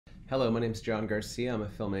Hello, my name is Jon Garcia. I'm a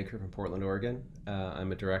filmmaker from Portland, Oregon.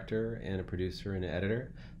 I'm a director and a producer and an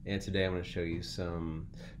editor. And today I'm going to show you some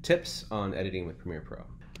tips on editing with Premiere Pro.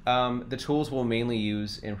 The tools we'll mainly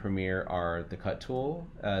use in Premiere are the cut tool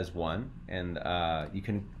as one, and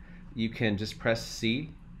you can just press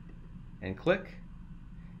C and click,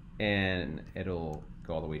 and it'll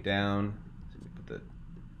go all the way down. So we put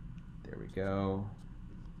there we go.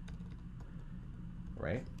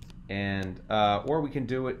 Right. And or we can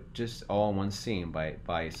do it just all in one scene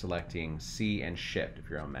by selecting C and Shift if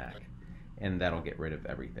you're on Mac, and that'll get rid of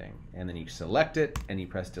everything. And then you select it and you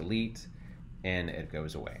press delete and it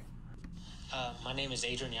goes away. My name is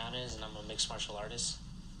Adrian Yanez and I'm a mixed martial artist.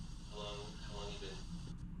 How long you been?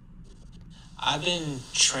 I've been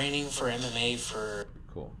training for MMA for...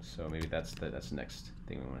 Cool. So maybe that's the next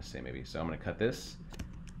thing we want to say maybe. So I'm going to cut this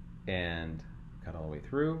and cut all the way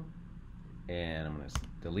through. And I'm going to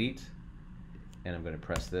delete, and I'm going to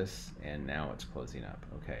press this, and now it's closing up.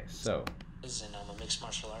 Okay, so. And I'm a mixed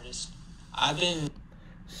martial artist.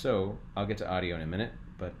 So I'll get to audio in a minute,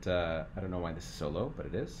 but I don't know why this is so low, but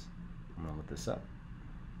it is. I'm going to lift this up.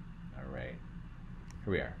 All right,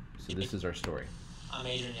 here we are. So this is our story. I'm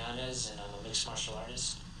Adrian Yanez, and I'm a mixed martial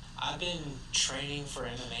artist. I've been training for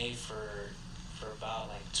MMA for about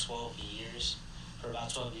like 12 years. For about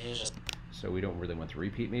 12 years. So we don't really want to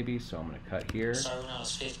repeat maybe, so I'm going to cut here. Started when I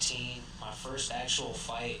was 15, my first actual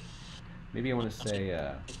fight. Maybe I want to say,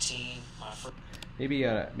 15, my first... maybe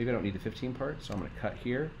I don't need the 15 part, so I'm going to cut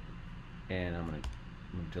here, and I'm going to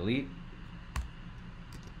delete,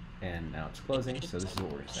 and now it's closing, so this is what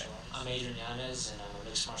we're going to say. I'm Adrian Yanez, and I'm a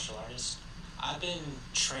mixed martial artist. I've been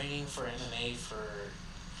training for MMA for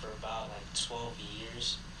about like 12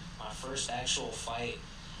 years. My first actual fight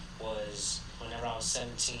was whenever I was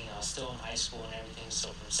 17. I was still in high school and everything, so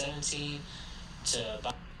from 17 to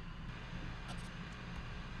about...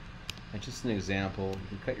 And just an example, you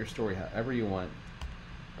can cut your story however you want,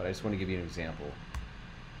 but I just want to give you an example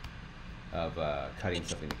of cutting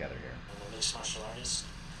something together here. I'm a mixed martial artist.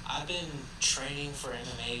 I've been training for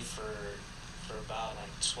MMA for about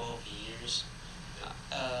like 12 years.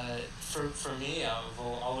 For me,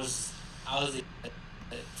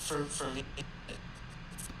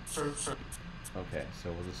 Okay, so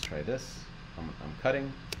we'll just try this. I'm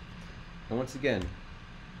cutting, and once again,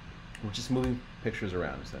 we're just moving pictures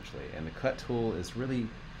around essentially. And the cut tool is really,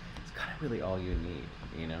 it's kind of really all you need,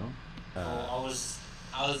 you know. I was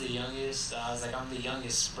the youngest. I'm the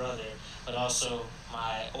youngest brother, but also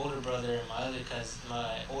my older brother and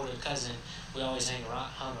my older cousin, we always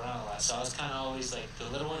hung around a lot. So I was kind of always like the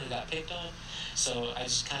little one who got picked on. So I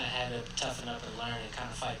just kind of had to toughen up and learn and kind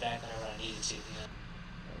of fight back whenever I needed to. You know?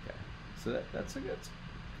 Okay, so that's a good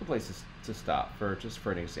place to stop just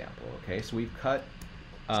for an example. Okay, so we've cut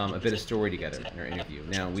a bit of story together in our interview.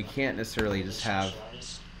 Now we can't necessarily just have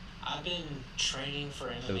I've been training for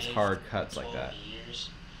MMA those hard cuts like that.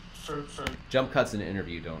 Jump cuts in an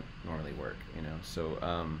interview don't normally work, you know. So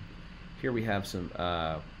here we have some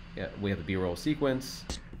we have a B-roll sequence.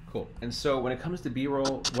 Cool. And so when it comes to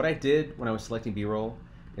B-roll, what I did when I was selecting B-roll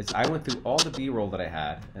is I went through all the B-roll that I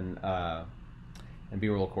had, and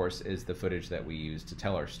B-roll, of course, is the footage that we use to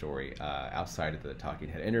tell our story outside of the talking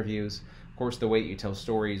head interviews. Of course, the way you tell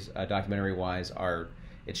stories, documentary-wise,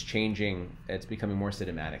 it's changing. It's becoming more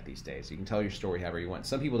cinematic these days. You can tell your story however you want.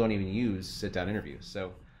 Some people don't even use sit-down interviews.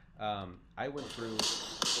 So I went through,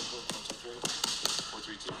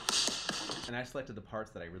 and I selected the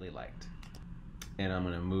parts that I really liked. And I'm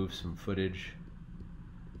going to move some footage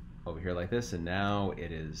over here like this, and now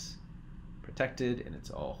it is protected and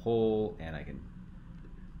it's all whole, and I can...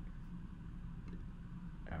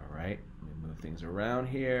 All right, let me move things around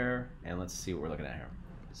here, and let's see what we're looking at here.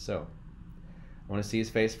 So I want to see his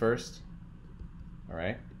face first. All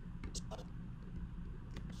right.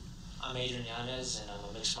 I'm Adrian Yanez, and I'm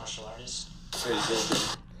a mixed martial artist.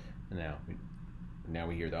 And now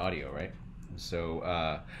we hear the audio, right?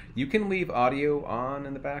 So you can leave audio on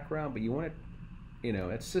in the background, but you want it, you know,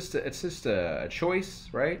 it's just a choice,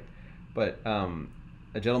 right? But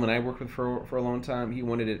a gentleman I worked with for a long time, he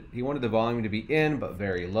wanted the volume to be in but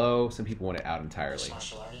very low. Some people want it out entirely.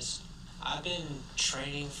 Martial artist. I've been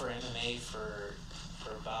training for MMA for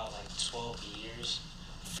about like 12 years.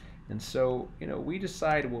 And so, you know, we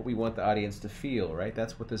decide what we want the audience to feel, right?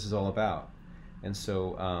 That's what this is all about. And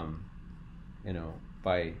so, you know,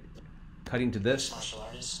 by cutting to this. Martial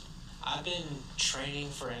artist. I've been training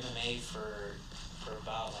for MMA for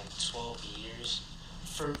about like 12 years.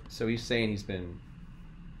 So he's saying he's been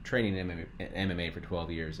training MMA for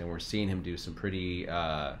 12 years, and we're seeing him do some pretty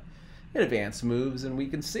advanced moves, and we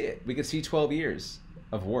can see it. We can see 12 years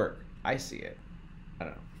of work. I see it. I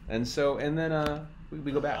don't know. And so, and then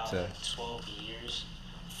we go back to 12 years.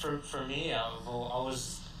 For me, I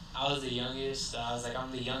was the youngest. I was like,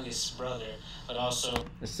 I'm the youngest brother, but also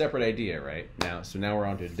a separate idea, right? Now we're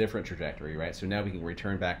on to a different trajectory, right? So now we can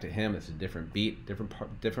return back to him. It's a different beat,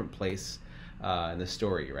 different place in the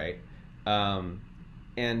story, right?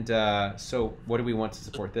 So what do we want to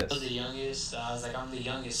support this? I was the youngest. I was like, I'm the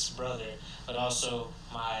youngest brother, but also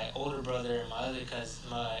my older brother and my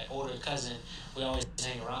older cousin, we always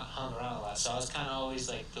hung around a lot. So I was kind of always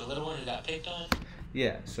like the little one who got picked on.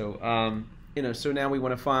 Yeah. So so now we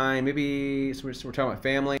want to find so we're talking about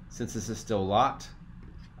family. Since this is still locked,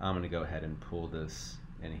 I'm gonna go ahead and pull this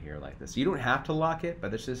in here like this. You don't have to lock it,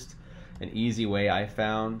 but it's just an easy way I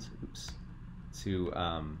found. To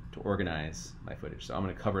organize my footage. So I'm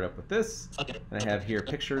going to cover it up with this, and I have here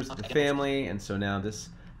pictures of the family, and so now this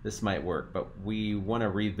might work, but we want to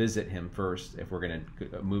revisit him first if we're going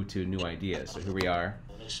to move to new ideas. So here we are.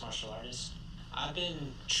 Mixed martial artist. I've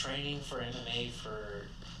been training for MMA for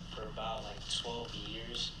about like 12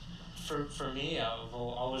 years. For me, I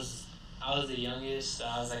was the youngest.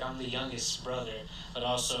 I was like, I'm the youngest brother, but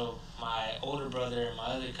also my older brother and my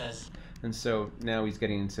other cousin. And so now he's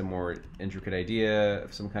getting into more intricate idea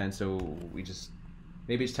of some kind, so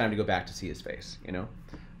maybe it's time to go back to see his face, you know?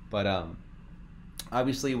 But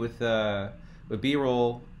obviously with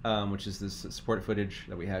B-roll, which is this supported footage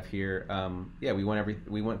that we have here, yeah, we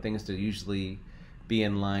want things to usually be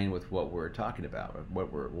in line with what we're talking about,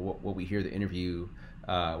 what we hear the interview,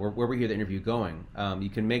 where we hear the interview going.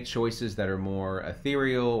 You can make choices that are more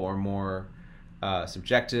ethereal or more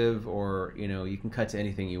subjective, or you can cut to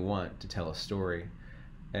anything you want to tell a story,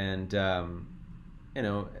 and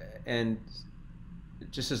and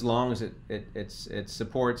just as long as it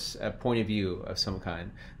supports a point of view of some kind.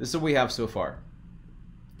 This is what we have so far,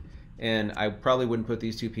 and I probably wouldn't put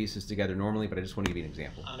these two pieces together normally, but I just want to give you an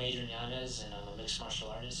example. I'm Adrian Yanez, and I'm a mixed martial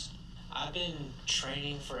artist. I've been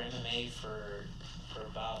training for MMA for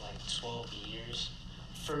about like 12 years.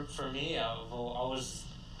 For me, I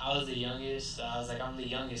was the youngest. I was like, I'm the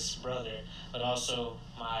youngest brother, but also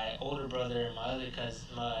my older brother and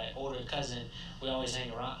my older cousin, we always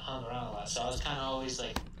hung around a lot. So I was kind of always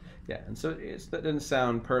like. Yeah, and so that doesn't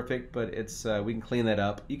sound perfect, but it's we can clean that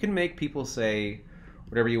up. You can make people say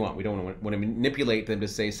whatever you want. We don't want to manipulate them to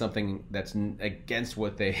say something that's against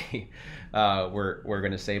what they were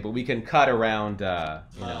going to say, but we can cut around.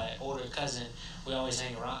 My older cousin, we always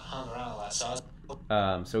hung around a lot. So I was.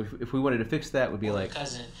 So if we wanted to fix that, would be like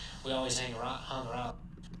cousin, we always hung around.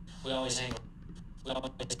 We always hang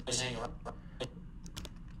around.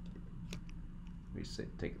 We say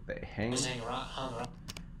take the hang, hung around.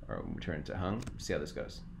 Or we turn it to hung. See how this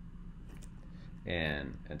goes.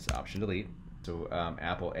 And it's Option Delete. So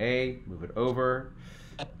Apple A, move it over.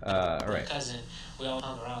 All right. Cousin, we all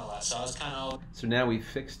hung around a lot, so I was kind of. So now we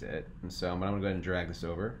fixed it, and so I'm gonna go ahead and drag this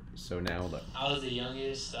over. So now look. I was the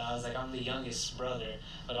youngest. I was like, I'm the youngest brother,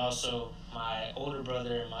 but also my older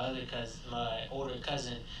brother and my older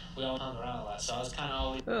cousin, we all hung around a lot. So I was kind of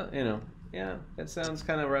always. Yeah, it sounds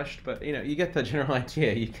kind of rushed, but you get the general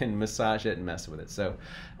idea. You can massage it and mess with it. So,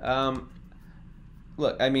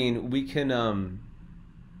 look, I mean, we can.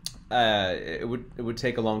 It would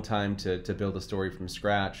take a long time to build a story from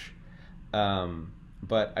scratch,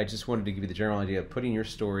 but I just wanted to give you the general idea of putting your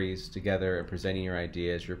stories together and presenting your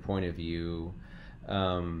ideas, your point of view,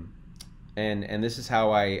 and this is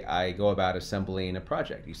how I go about assembling a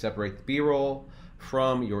project. You separate the B-roll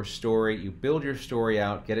from your story, you build your story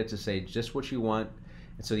out, get it to say just what you want,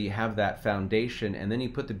 and so you have that foundation, and then you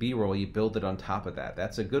put the B-roll, you build it on top of that.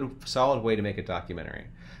 That's a good, solid way to make a documentary.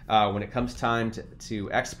 When it comes time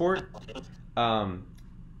to export,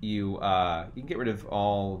 you can get rid of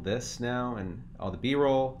all this now and all the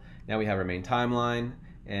B-roll. Now we have our main timeline,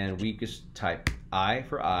 and we just type I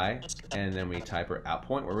for I, and then we type our out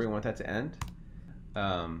point where we want that to end,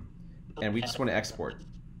 and we just want to export,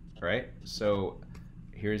 right? So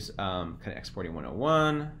here's kind of exporting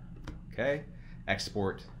 101, okay?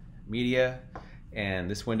 Export media, and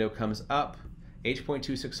this window comes up.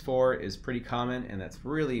 H.264 is pretty common, and that's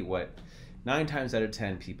really what 9 times out of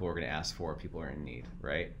 10 people are going to ask for. People are in need,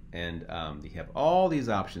 right? And you have all these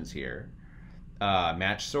options here.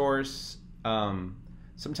 Match source.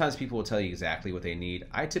 Sometimes people will tell you exactly what they need.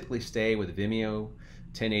 I typically stay with Vimeo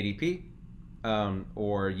 1080p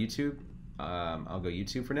or YouTube. I'll go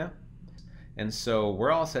YouTube for now. And so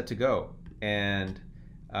we're all set to go. And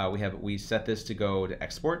we set this to go to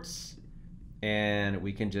exports, and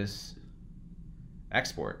we can just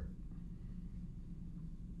export,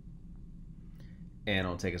 and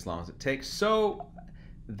it'll take as long as it takes. So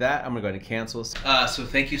that I'm gonna go ahead and cancel. So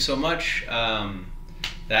thank you so much.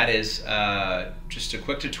 that is just a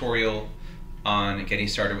quick tutorial on getting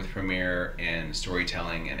started with Premiere and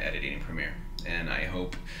storytelling and editing in Premiere. And I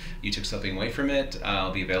hope you took something away from it.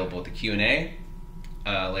 I'll be available at the Q&A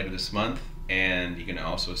later this month, and you can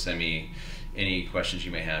also send me any questions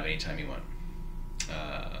you may have anytime you want.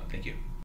 Thank you.